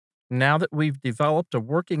Now that we've developed a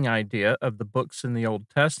working idea of the books in the Old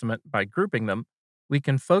Testament by grouping them, we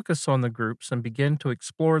can focus on the groups and begin to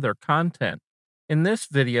explore their content. In this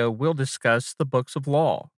video, we'll discuss the books of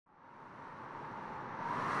law.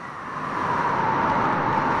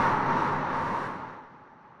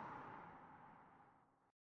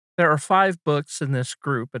 There are 5 books in this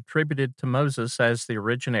group attributed to Moses as the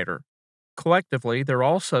originator. Collectively, they're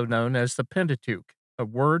also known as the Pentateuch, a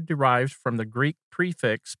word derived from the Greek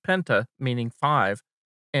prefix penta, meaning 5,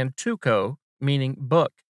 and tucho, meaning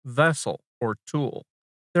book, vessel, or tool.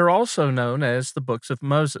 They're also known as the books of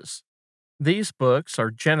Moses. These books are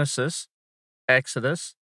Genesis,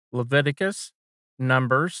 Exodus, Leviticus,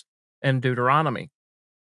 Numbers, and Deuteronomy.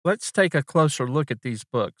 Let's take a closer look at these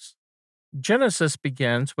books. Genesis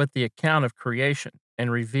begins with the account of creation and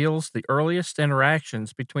reveals the earliest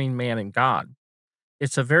interactions between man and God.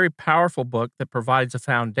 It's a very powerful book that provides a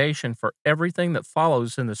foundation for everything that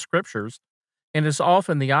follows in the scriptures and is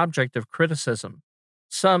often the object of criticism.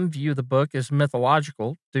 Some view the book as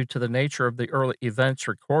mythological due to the nature of the early events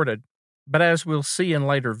recorded, but as we'll see in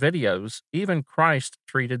later videos, even Christ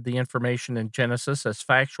treated the information in Genesis as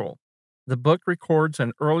factual. The book records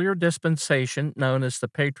an earlier dispensation known as the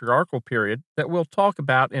Patriarchal period that we'll talk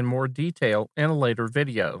about in more detail in a later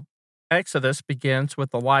video. Exodus begins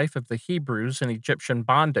with the life of the Hebrews in Egyptian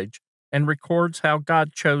bondage and records how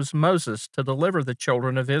God chose Moses to deliver the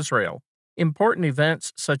children of Israel. Important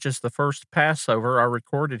events such as the first Passover are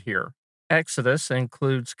recorded here. Exodus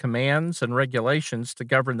includes commands and regulations to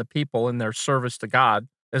govern the people in their service to God,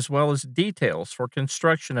 as well as details for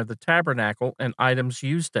construction of the tabernacle and items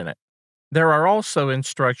used in it. There are also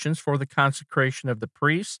instructions for the consecration of the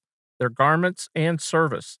priests, their garments, and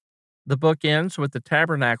service. The book ends with the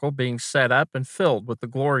tabernacle being set up and filled with the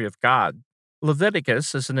glory of God.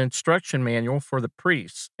 Leviticus is an instruction manual for the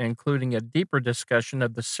priests, including a deeper discussion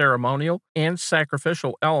of the ceremonial and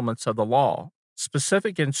sacrificial elements of the law.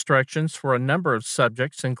 Specific instructions for a number of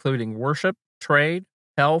subjects, including worship, trade,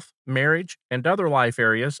 health, marriage, and other life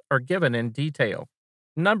areas, are given in detail.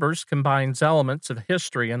 Numbers combines elements of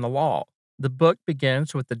history and the law. The book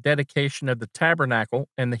begins with the dedication of the tabernacle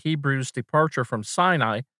and the Hebrews' departure from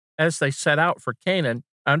Sinai as they set out for Canaan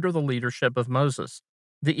under the leadership of Moses.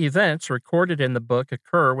 The events recorded in the book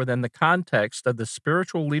occur within the context of the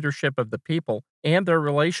spiritual leadership of the people and their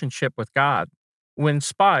relationship with God. When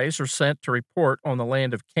spies are sent to report on the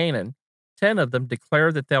land of Canaan, 10 of them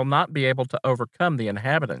declare that they'll not be able to overcome the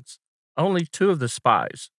inhabitants. Only 2 of the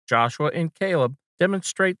spies, Joshua and Caleb,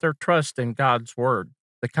 demonstrate their trust in God's word.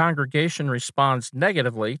 The congregation responds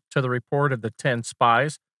negatively to the report of the 10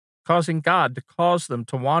 spies, causing God to cause them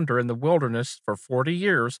to wander in the wilderness for 40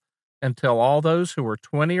 years until all those who were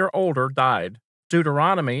 20 or older died.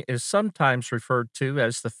 Deuteronomy is sometimes referred to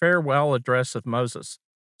as the farewell address of Moses.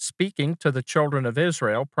 Speaking to the children of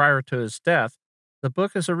Israel prior to his death, the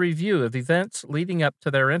book is a review of events leading up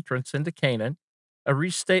to their entrance into Canaan, a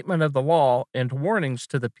restatement of the law, and warnings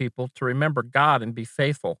to the people to remember God and be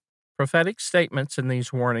faithful. Prophetic statements in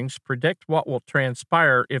these warnings predict what will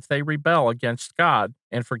transpire if they rebel against God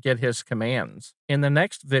and forget His commands. In the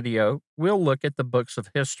next video, we'll look at the books of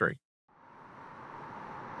history.